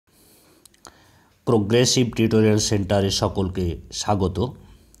Progressive tutorial সেন্টারে সকলকে স্বাগত।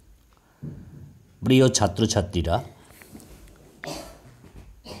 প্রিয় ছাত্রছাত্রীরা,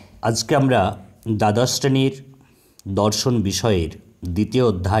 আজকে আমরা দ্বাদশ শ্রেণীর দর্শন বিষয়ের দ্বিতীয়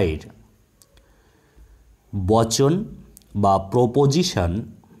অধ্যায়ের বচন বা প্রপোজিশন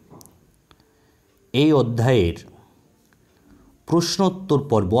এই অধ্যায়ের প্রশ্নোত্তর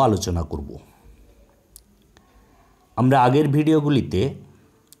পর্ব আলোচনা করব। আমরা আগের ভিডিওগুলিতে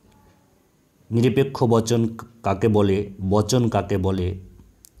নিরপেক্ষ বচন কাকে বলে, বচন কাকে বলে,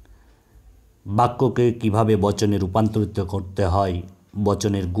 বাক্যকে কিভাবে বচনে রূপান্তরিত করতে হয়,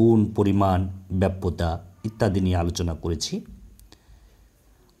 বচনের গুণ, পরিমাণ, ব্যাপ্যতা ইত্যাদি নিয়ে আলোচনা করেছি।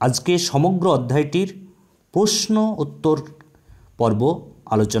 আজকে সমগ্র অধ্যায়টির প্রশ্ন উত্তর পর্ব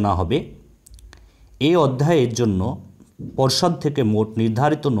আলোচনা হবে। এই অধ্যায়ের জন্য পর্ষদ থেকে মোট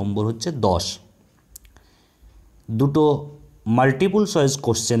নির্ধারিত নম্বর হচ্ছে 10। দুটো মাল্টিপল চয়েস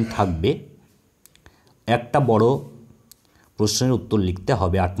কোশ্চেন থাকবে, একটা বড় প্রশ্নের উত্তর লিখতে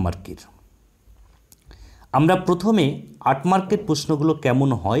হবে 8 মার্কের। আমরা প্রথমে 8 মার্কের প্রশ্নগুলো কেমন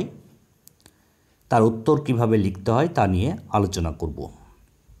হয়, তার উত্তর কিভাবে লিখতে হয় তা নিয়ে আলোচনা করব।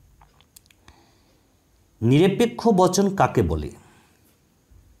 নিরপেক্ষ বচন কাকে বলে?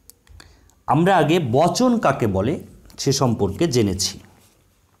 আমরা আগে বচন কাকে বলে সে সম্পর্কে জেনেছি।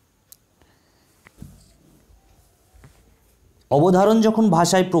 অবধারণ যখন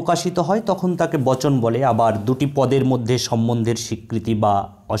ভাষায় প্রকাশিত হয় তখন তাকে বচন বলে, আবার দুটি পদের মধ্যে সম্বন্ধের স্বীকৃতি বা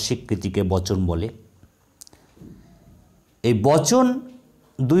অস্বীকৃতিকে বচন বলে। এই বচন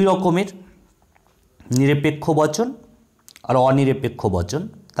দুই রকমের, নিরপেক্ষ বচন আর অনিরপেক্ষ বচন।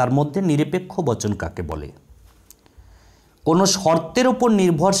 তার মধ্যে নিরপেক্ষ বচন কাকে বলে? কোনো শর্তের ওপর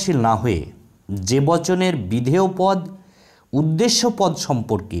নির্ভরশীল না হয়ে যে বচনের বিধেয় পদ, উদ্দেশ্য পদ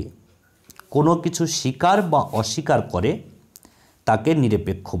সম্পর্কে কোনো কিছু স্বীকার বা অস্বীকার করে তাকে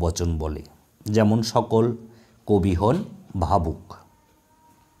নিরপেক্ষ বচন বলে। যেমন সকল কবি হন ভাবুক।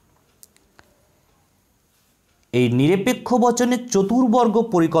 এই নিরপেক্ষ বচনের চতুর্বর্গ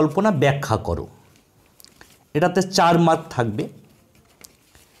পরিকল্পনা ব্যাখ্যা করো। এটাতে 4 মার্ক থাকবে।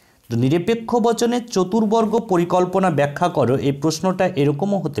 তো নিরপেক্ষ বচনের চতুর্বর্গ পরিকল্পনা ব্যাখ্যা করো, এই প্রশ্নটা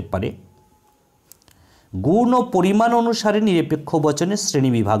এরকমও হতে পারে, গুণ ও পরিমাণ অনুসারে নিরপেক্ষ বচনের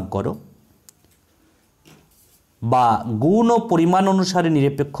শ্রেণীবিভাগ করো, বা গুণ ও পরিমাণ অনুসারে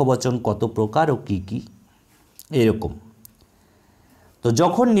নিরপেক্ষ বচন কত প্রকার ও কি কি, এরকম। তো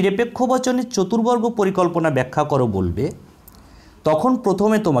যখন নিরপেক্ষ বচনের চতুর্বর্গ পরিকল্পনা ব্যাখ্যা করো বলবে, তখন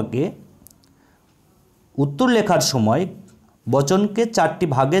প্রথমে তোমাকে উত্তর লেখার সময় বচনকে 4টি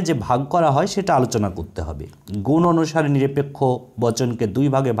ভাগে যে ভাগ করা হয় সেটা আলোচনা করতে হবে। গুণ অনুসারে নিরপেক্ষ বচনকে 2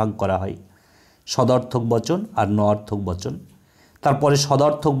 ভাগে ভাগ করা হয়, সদর্থক বচন আর নঅর্থক বচন। তারপরে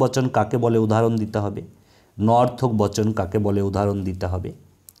সদর্থক বচন কাকে বলে উদাহরণ দিতে হবে, নঅর্থক বচন কাকে বলে উদাহরণ দিতে হবে।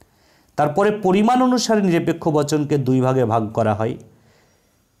 তারপরে পরিমাণ অনুসারে নিরপেক্ষ বচনকে 2 ভাগে ভাগ করা হয়,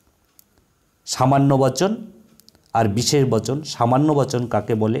 সামান্য বচন আর বিশেষ বচন। সামান্য বচন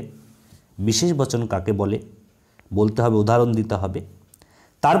কাকে বলে, বিশেষ বচন কাকে বলে বলতে হবে, উদাহরণ দিতে হবে।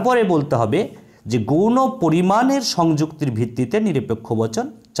 তারপরে বলতে হবে যে গুণ ও পরিমাণের সংযুক্তির ভিত্তিতে নিরপেক্ষ বচন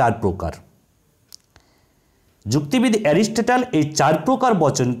 4 প্রকার। যুক্তিবিদ অ্যারিস্টটল এই 4 প্রকার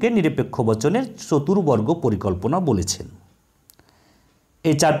বচনকে নিরপেক্ষ বচনের চতুর্বর্গ পরিকল্পনা বলেছেন।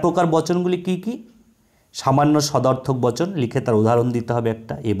 এই 4 প্রকার বচনগুলি কি কি? সামান্য সদর্থক বচন, লিখে তার উদাহরণ দিতে হবে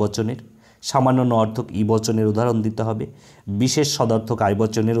একটা এ বচনের। সামান্য নঅর্থক ই বচনের উদাহরণ দিতে হবে। বিশেষ সদর্থক আই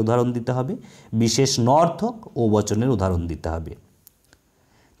বচনের উদাহরণ দিতে হবে। বিশেষ নঅর্থক ও বচনের উদাহরণ দিতে হবে।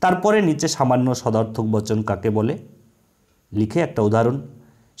 তারপরে নিচে সামান্য সদর্থক বচন কাকে বলে লিখে একটা উদাহরণ,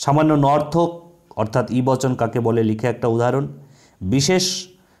 সামান্য নঅর্থক অর্থাৎ ই বচন কাকে বলে লিখে একটা উদাহরণ, বিশেষ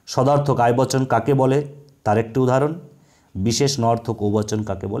সদর্থক আই বচন কাকে বলে তার একটি উদাহরণ, বিশেষ নঅর্থক ও বচন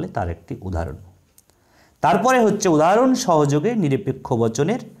কাকে বলে তার একটি উদাহরণ। তারপরে হচ্ছে উদাহরণ সহযোগে নিরপেক্ষ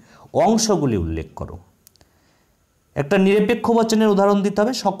বচনের অংশগুলি উল্লেখ করো। একটা নিরপেক্ষ বচনের উদাহরণ দিতে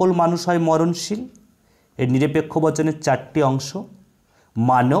হবে, সকল মানুষ হয় মরণশীল। এই নিরপেক্ষ বচনের 4টি অংশ,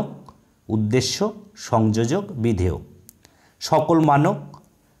 মানক, উদ্দেশ্য, সংযোজক, বিধেয়। সকল মানক,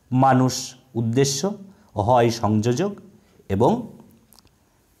 মানুষ উদ্দেশ্য, হয় সংযোজক এবং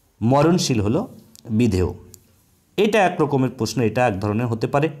মরণশীল হলো বিধেয়। এটা এক রকমের প্রশ্ন, এটা এক ধরনের হতে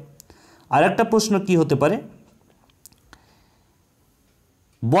পারে। আর একটা প্রশ্ন কি হতে পারে,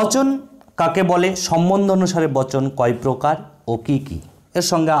 বচন কাকে বলে, সম্বন্ধ অনুসারে বচন কয় প্রকার ও কি কি। এর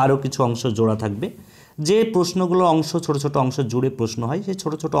সঙ্গে আরও কিছু অংশ জোড়া থাকবে। যে প্রশ্নগুলো অংশ ছোট ছোট অংশ জুড়ে প্রশ্ন হয়, সেই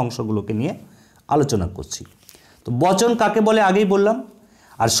ছোট ছোট অংশগুলোকে নিয়ে আলোচনা করছি। তো বচন কাকে বলে আগেই বললাম।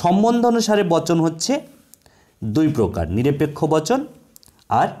 আর সম্বন্ধ অনুসারে বচন হচ্ছে 2 প্রকার, নিরপেক্ষ বচন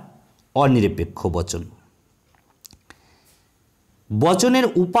আর অনিরপেক্ষ বচন। বচনের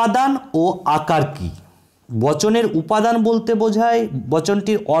উপাদান ও আকার কি? বচনের উপাদান বলতে বোঝায়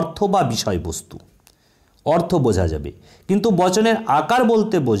বচনটির অর্থ বা বিষয়বস্তু, অর্থ বোঝা যাবে, কিন্তু বচনের আকার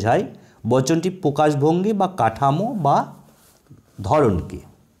বলতে বোঝায় বচনটি প্রকাশভঙ্গি বা কাঠামো বা ধরনকে।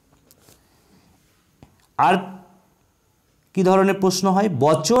 আর কি ধরনের প্রশ্ন হয়?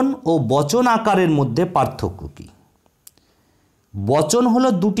 বচন ও বচন আকারের মধ্যে পার্থক্য কি? বচন হলো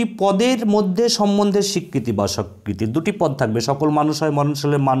দুটি পদের মধ্যে সম্বন্ধের স্বীকৃতি বা স্বীকৃতি। দুটি পদ থাকবে, সকল মানুষ হয়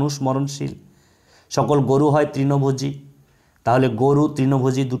মরণশীল, মানুষ মরণশীল। সকল গরু হয় তৃণভোজী, তাহলে গরু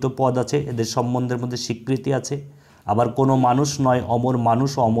তৃণভোজী দুটো পদ আছে, এদের সম্বন্ধের মধ্যে স্বীকৃতি আছে। আবার কোনো মানুষ নয় অমর, মানুষ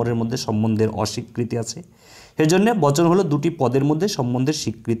ও অমরের মধ্যে সম্বন্ধের অস্বীকৃতি আছে। সেজন্য বচন হলো দুটি পদের মধ্যে সম্বন্ধের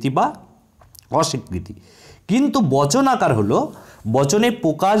স্বীকৃতি বা অস্বীকৃতি। কিন্তু বচন আকার হলো বচনের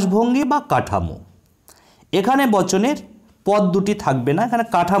প্রকাশভঙ্গি বা কাঠামো। এখানে বচনের পদ দুটি থাকবে না, এখানে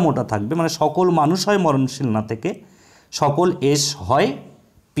কাঠামোটা থাকবে। মানে সকল মানুষ হয় মরণশীল না থেকে সকল এস হয়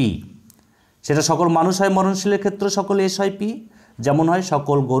পি। সেটা সকল মানুষ হয় মরণশীলের ক্ষেত্রে সকল এস হয় পি, যেমন হয়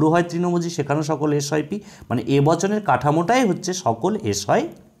সকল গরু হয় তৃণভোজী, সেখানেও সকল এস হয় পি। মানে এ বচনের কাঠামোটাই হচ্ছে সকল এস হয়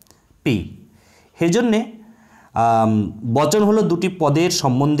পি। সেজন্যে বচন হলো দুটি পদের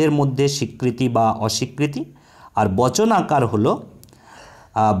সম্বন্ধের মধ্যে স্বীকৃতি বা অস্বীকৃতি, আর বচন আকার হলো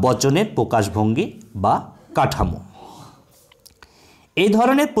বচনের প্রকাশভঙ্গি বা কাঠামো। এই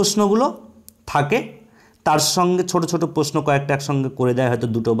ধরনের প্রশ্নগুলো থাকে, তার সঙ্গে ছোট ছোট প্রশ্ন কয়েকটা একসঙ্গে করে দেয়, হয়তো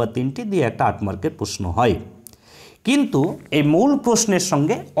দুটো বা তিনটি দিয়ে একটা 8 মার্কের প্রশ্ন হয়। কিন্তু এই মূল প্রশ্নের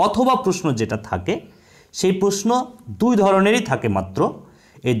সঙ্গে অথবা প্রশ্ন যেটা থাকে, সেই প্রশ্ন দুই ধরনেরই থাকে মাত্র।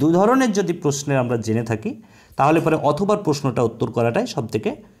 এই দুই ধরনের যদি প্রশ্নের আমরা জেনে থাকি, তাহলে পরে অথবা প্রশ্নটা উত্তর করাটাই সবথেকে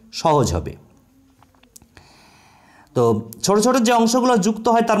সহজ হবে। তো ছোট ছোট যে অংশগুলো যুক্ত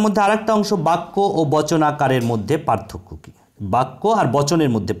হয় তার মধ্যে আরেকটা অংশ বাক্য ও বচন আকারের মধ্যে পার্থক্য কী? বাক্য আর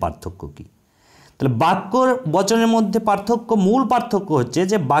বচনের মধ্যে পার্থক্য কী? তাহলে বাক্য বচনের মধ্যে পার্থক্য, মূল পার্থক্য হচ্ছে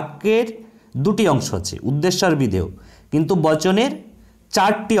যে বাক্যের দুটি অংশ আছে, উদ্দেশ্য আর বিধেয়, কিন্তু বচনের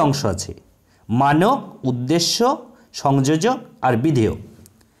 4টি অংশ আছে, মানক, উদ্দেশ্য, সংযোজক আর বিধেয়।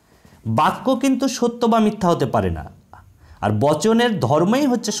 বাক্য কিন্তু সত্য বা মিথ্যা হতে পারে না, আর বচনের ধর্মই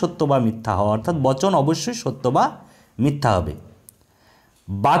হচ্ছে সত্য বা মিথ্যা হওয়া, অর্থাৎ বচন অবশ্যই সত্য বা মিথ্যা হবে।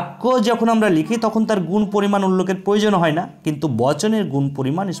 বাক্য যখন আমরা লিখি তখন তার গুণ পরিমাণ উল্লেখের প্রয়োজন হয় না, কিন্তু বচনের গুণ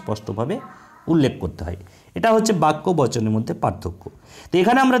পরিমাণ স্পষ্টভাবে উল্লেখ করতে হয়। এটা হচ্ছে বাক্য বচনের মধ্যে পার্থক্য। তো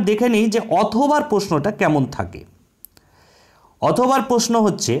এখানে আমরা দেখে নিই যে অথবার প্রশ্নটা কেমন থাকে। অথবার প্রশ্ন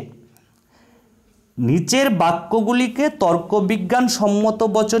হচ্ছে, নিচের বাক্যগুলিকে তর্কবিজ্ঞান সম্মত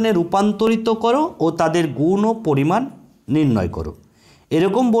বচনে রূপান্তরিত করো ও তাদের গুণ ও পরিমাণ নির্ণয় করো।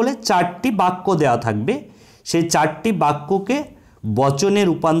 এরকম বলে 4টি বাক্য দেওয়া থাকবে, সেই 4টি বাক্যকে বচনে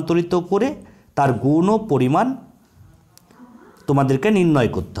রূপান্তরিত করে তার গুণ ও পরিমাণ তোমাদেরকে নির্ণয়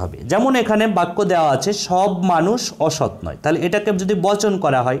করতে হবে। যেমন এখানে বাক্য দেওয়া আছে, সব মানুষ অসৎ নয়, তাহলে এটাকে যদি বচন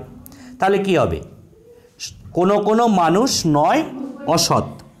করা হয় তাহলে কি হবে? কোনো কোনো মানুষ নয় অসৎ।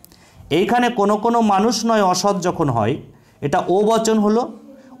 এইখানে কোনো কোনো মানুষ নয় অসৎ যখন হয়, এটা ও বচন হলো।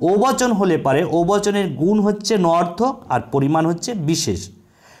 ও বচন হলে পারে ও বচনের গুণ হচ্ছে নঅর্থক আর পরিমাণ হচ্ছে বিশেষ।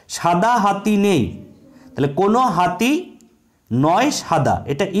 সাদা হাতি নেই, তাহলে কোনো হাতি নয় সাদা,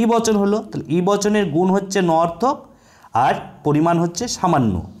 এটা ই বচন হলো। তাহলে ই বচনের গুণ হচ্ছে নঅর্থক আর পরিমাণ হচ্ছে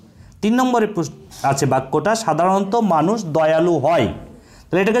সামান্য। 3 নম্বরে আছে বাক্যটা, সাধারণত মানুষ দয়ালু হয়।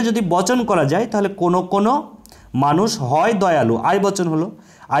 তাহলে এটাকে যদি বচন করা যায় তাহলে কোনো কোনো মানুষ হয় দয়ালু, আই বচন হলো।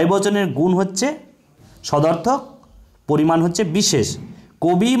 আই বচনের গুণ হচ্ছে সদর্থক, পরিমাণ হচ্ছে বিশেষ।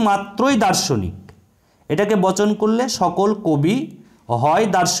 কবি মাত্রই দার্শনিক, এটাকে বচন করলে সকল কবি হয়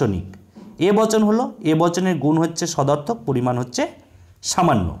দার্শনিক, এ বচন হলো। এ বচনের গুণ হচ্ছে সদর্থক, পরিমাণ হচ্ছে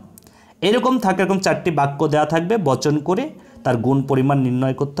সামান্য। এরকম থাকে, এরকম 4টি বাক্য দেওয়া থাকবে, বচন করে তার গুণ পরিমাণ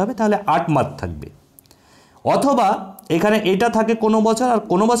নির্ণয় করতে হবে, তাহলে 8 মার্ক থাকবে। অথবা এখানে এটা থাকে কোনো বছর, আর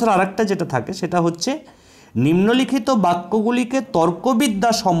কোনো বছর আরেকটা যেটা থাকে সেটা হচ্ছে, নিম্নলিখিত বাক্যগুলিকে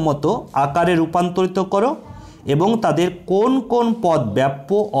তর্কবিদ্যা সম্মত আকারে রূপান্তরিত করো এবং তাদের কোন কোন পদ ব্যাপ্য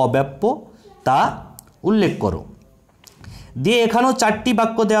অব্যাপ্য তা উল্লেখ করো। দিয়ে এখানেও 4টি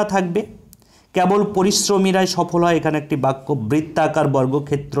বাক্য দেওয়া থাকবে। কেবল পরিশ্রমীরাই সফল হয়, এখানে একটি বাক্য। বৃত্তাকার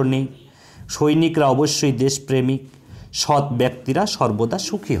বর্গক্ষেত্র নেই, সৈনিকরা অবশ্যই দেশপ্রেমিক, সৎ ব্যক্তিরা সর্বদা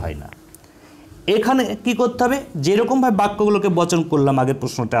সুখী হয় না। এখানে কি করতে হবে? যেরকমভাবে বাক্যগুলোকে বচন করলাম, আগের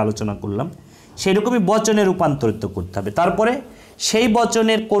প্রশ্নটা আলোচনা করলাম, সেরকমই বচনে রূপান্তরিত করতে হবে। তারপরে সেই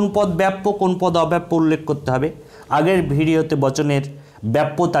বচনের কোন পদ ব্যাপ্য কোন পদ অব্যাপ্য উল্লেখ করতে হবে। আগের ভিডিওতে বচনের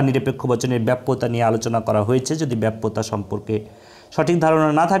ব্যাপ্যতা, নিরপেক্ষ বচনের ব্যাপ্যতা নিয়ে আলোচনা করা হয়েছে। যদি ব্যাপ্যতা সম্পর্কে সঠিক ধারণা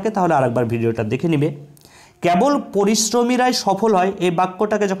না থাকে তাহলে আরেকবার ভিডিওটা দেখে নেবে। কেবল পরিশ্রমীরাই সফল হয়, এই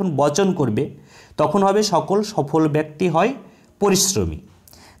বাক্যটাকে যখন বচন করবে তখন হবে সকল সফল ব্যক্তি হয় পরিশ্রমী।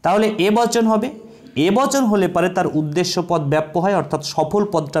 তাহলে এ বচন হবে, এ বচন হলে পারে তার উদ্দেশ্য পদ ব্যাপ্য হয় অর্থাৎ সফল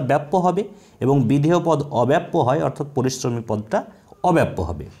পদটা ব্যাপ্য হবে, এবং বিধেয় পদ অব্যাপ্য হয় অর্থাৎ পরিশ্রমী পদটা অব্যাপ্য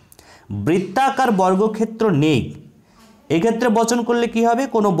হবে। বৃত্তাকার বর্গক্ষেত্র নেই, এক্ষেত্রে বচন করলে কি হবে?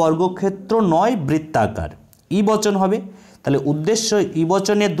 কোনো বর্গক্ষেত্র নয় বৃত্তাকার, ই বচন হবে। তাহলে উদ্দেশ্য ই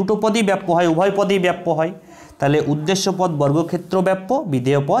বচনে দুটো পদই ব্যাপ্য হয়, উভয় পদই ব্যাপ্য হয়। তাহলে উদ্দেশ্য পদ বর্গক্ষেত্র ব্যাপ্য,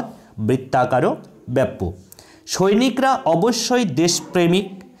 বিধেয় পদ বৃত্তাকারও ব্যাপ্য। সৈনিকরা অবশ্যই দেশপ্রেমিক,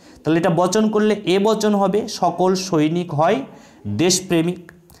 তাহলে এটা বচন করলে এ বচন হবে, সকল সৈনিক হয় দেশপ্রেমিক।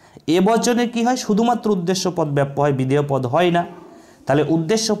 এ বচনে কি হয়? শুধুমাত্র উদ্দেশ্য পদ ব্যাপ্য হয়, বিধেয় পদ হয় না। তাহলে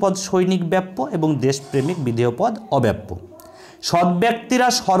উদ্দেশ্য পদ সৈনিক ব্যাপ্য এবং দেশপ্রেমিক বিধেয় পদ অব্যাপ্য। সৎ ব্যক্তিরা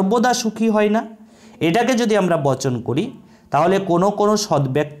সর্বদা সুখী হয় না, এটাকে যদি আমরা বচন করি তাহলে কোনো কোনো সৎ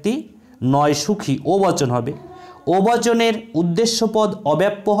ব্যক্তি নয় সুখী, ও বচন হবে। ও বচনের উদ্দেশ্য পদ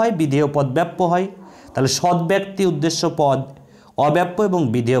অব্যাপ্য হয়, বিধেয় পদ ব্যাপ্য হয়। তাহলে সৎ ব্যক্তি উদ্দেশ্য পদ অব্যাপ্য এবং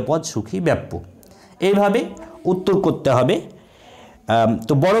বিধেয় পদ সুখী ব্যাপ্য। এইভাবে উত্তর করতে হবে।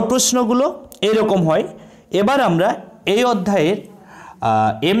 তো বড় প্রশ্নগুলো এরকম হয়। এবার আমরা এই অধ্যায়ের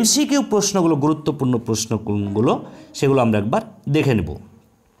এমসিকিউ প্রশ্নগুলো, গুরুত্বপূর্ণ প্রশ্নগুলো, সেগুলো আমরা একবার দেখে নেব।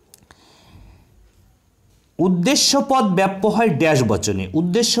 উদ্দেশ্য পদ ব্যাপ্য হয় ড্যাশ বচনে।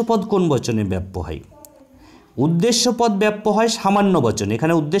 উদ্দেশ্য পদ কোন বচনে ব্যাপ্য হয়? উদ্দেশ্য পদ ব্যাপ্য হয় সামান্য বচনে।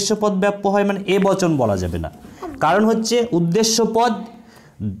 এখানে উদ্দেশ্য পদ ব্যাপ্য হয় মানে এ বচন বলা যাবে না, কারণ হচ্ছে উদ্দেশ্য পদ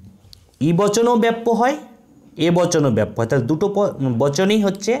ই বচনও ব্যাপ্য হয়, এ বচনও ব্যাপ্য হয়। তাহলে দুটো বচনই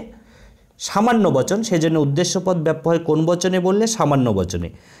হচ্ছে সামান্য বচন, সেজন্য উদ্দেশ্য পদ ব্যাপ্য হয় কোন বচনে বললে? সামান্য বচনে।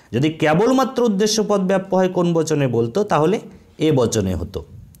 যদি কেবলমাত্র উদ্দেশ্য পদ ব্যাপ্য হয় কোন বচনে বলতো তাহলে এ বচনে হতো।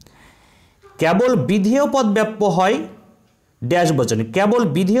 কেবল বিধেয় পদ ব্যাপ্য হয় ড্যাশ বচনে। কেবল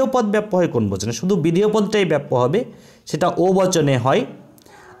বিধেয় পদ ব্যাপ্য হয় কোন বচনে? শুধু বিধেয় পদটাই ব্যাপ্য হবে, সেটা ও বচনে হয়।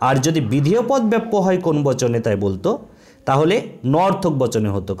 আর যদি বিধেয় পদ ব্যাপ্য হয় কোন বচনে তাই বলতো তাহলে নঅর্থক বচনে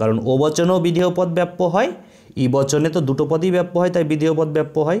হতো, কারণ ও বচনেও বিধেয় পদ ব্যাপ্য হয়, ই বচনে তো দুটো পদই ব্যাপ্য হয়, তাই বিধেয় পদ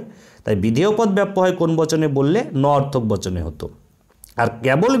ব্যাপ্য হয়। তাই বিধেয় পদ ব্যাপ্য হয় কোন বচনে বললে? নঅর্থক বচনে হতো। আর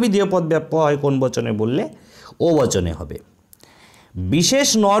কেবল বিধেয় পদ ব্যাপ্য হয় কোন বচনে বললে? ও বচনে হবে। বিশেষ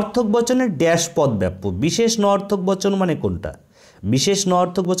নঅর্থক বচনে ড্যাশ পদ ব্যাপ্য। বিশেষ নঅর্থক বচন মানে কোনটা? বিশেষ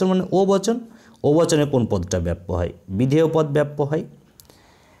নঅর্থক বচন মানে ও বচন। ও বচনে কোন পদটা ব্যাপ্য হয়? বিধেয় পদ ব্যাপ্য হয়।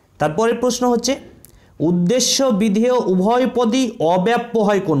 তারপরে প্রশ্ন হচ্ছে উদ্দেশ্য বিধেয় উভয় পদই অব্যাপ্য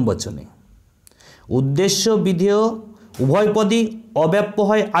হয় কোন বচনে? উদ্দেশ্য বিধেয় উভয় পদই অব্যাপ্য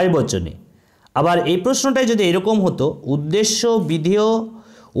হয় আই বচনে। আবার এই প্রশ্নটাই যদি এরকম হতো উদ্দেশ্য বিধেয়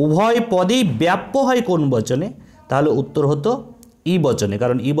উভয় পদই ব্যাপ্য হয় কোন বচনে, তাহলে উত্তর হতো ই বচনে,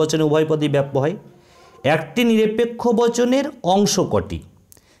 কারণ ই বচনে উভয় পদই ব্যাপ্য হয়। একটি নিরপেক্ষ বচনের অংশ কটি?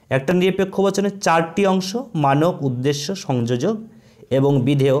 একটা নিরপেক্ষ বচনের 4টি অংশ, মানক, উদ্দেশ্য, সংযোজক এবং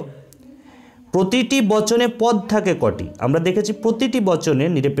বিধেয়। প্রতিটি বচনে পদ থাকে কটি? আমরা দেখেছি প্রতিটি বচনে,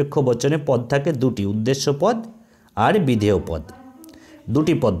 নিরপেক্ষ বচনে পদ থাকে 2টি, উদ্দেশ্য পদ আর বিধেয় পদ,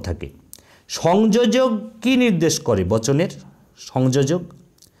 2টি পদ থাকে। সংযোজক কি নির্দেশ করে বচনের? সংযোজক,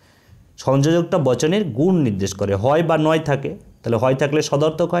 সংযোজকটা বচনের গুণ নির্দেশ করে, হয় বা নয় থাকে, তাহলে হয় থাকলে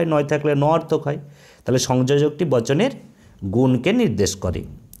সদর্থক হয়, নয় থাকলে নঅর্থক হয়। তাহলে সংযোজকটি বচনের গুণকে নির্দেশ করে।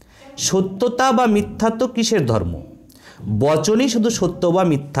 সত্যতা বা মিথ্যাত্ব কিসের ধর্ম? বচনই শুধু সত্য বা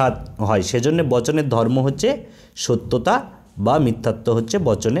মিথ্যা হয়, সেজন্য বচনের ধর্ম হচ্ছে সত্যতা বা মিথ্যাত্ব হচ্ছে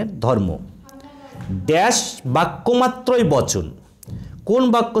বচনের ধর্ম। ড্যাশ বাক্যমাত্রই বচন। কোন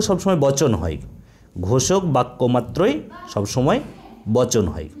বাক্য সবসময় বচন হয়? ঘোষক বাক্যমাত্রই সবসময় বচন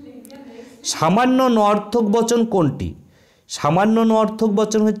হয়। সামান্য নঅর্থক বচন কোনটি? সামান্য নঅর্থক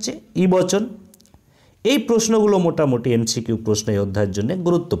বচন হচ্ছে ই বচন। এই প্রশ্নগুলো মোটামুটি এমসিকিউ প্রশ্ন এই অধ্যায়ের জন্য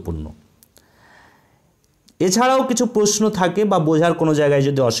গুরুত্বপূর্ণ। এছাড়াও কিছু প্রশ্ন থাকে বা বোঝার কোনো জায়গায়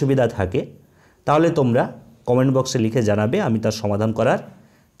যদি অসুবিধা থাকে তাহলে তোমরা কমেন্ট বক্সে লিখে জানাবে, আমি তার সমাধান করার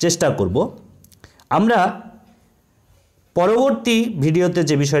চেষ্টা করব। আমরা পরবর্তী ভিডিওতে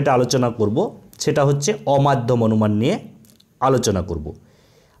যে বিষয়টা আলোচনা করব সেটা হচ্ছে অমাধ্যম অনুমান নিয়ে আলোচনা করব।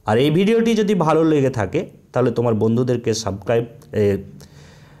 আর এই ভিডিওটি যদি ভালো লেগে থাকে তাহলে তোমার বন্ধুদেরকে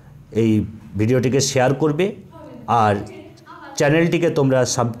এই ভিডিওটিকে শেয়ার করবে, আর চ্যানেলটিকে তোমরা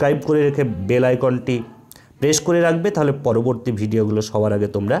সাবস্ক্রাইব করে রেখে বেল আইকনটি প্রেস করে রাখবে, তাহলে পরবর্তী ভিডিওগুলো সবার আগে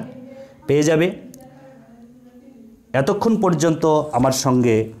তোমরা পেয়ে যাবে। এতক্ষণ পর্যন্ত আমার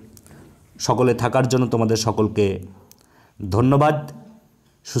সঙ্গে সকলে থাকার জন্য তোমাদের সকলকে ধন্যবাদ।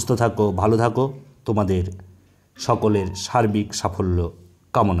 সুস্থ থাকো, ভালো থাকো, তোমাদের সকলের সার্বিক সাফল্য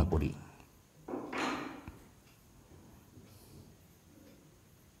কামনা করি।